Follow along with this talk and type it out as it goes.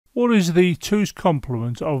What is the 2's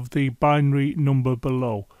complement of the binary number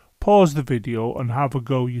below? Pause the video and have a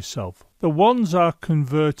go yourself. The 1's are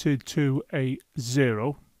converted to a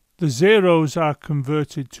 0. The 0's are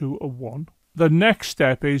converted to a 1. The next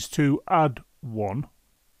step is to add 1.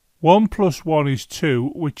 1 plus 1 is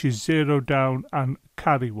 2, which is 0 down and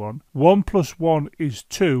carry 1. 1 plus 1 is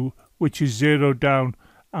 2, which is 0 down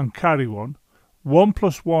and carry 1. 1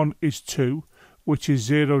 plus 1 is 2, which is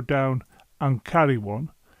 0 down and carry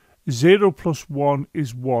 1. 0 plus 1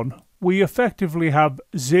 is 1. We effectively have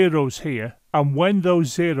zeros here, and when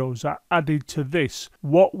those zeros are added to this,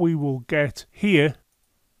 what we will get here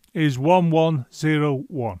is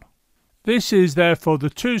 1101. This is therefore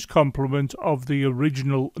the 2's complement of the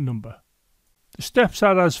original number. The steps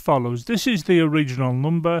are as follows. This is the original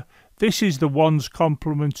number, this is the 1's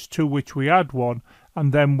complement to which we add 1,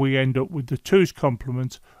 and then we end up with the 2's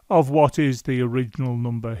complement of what is the original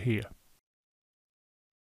number here.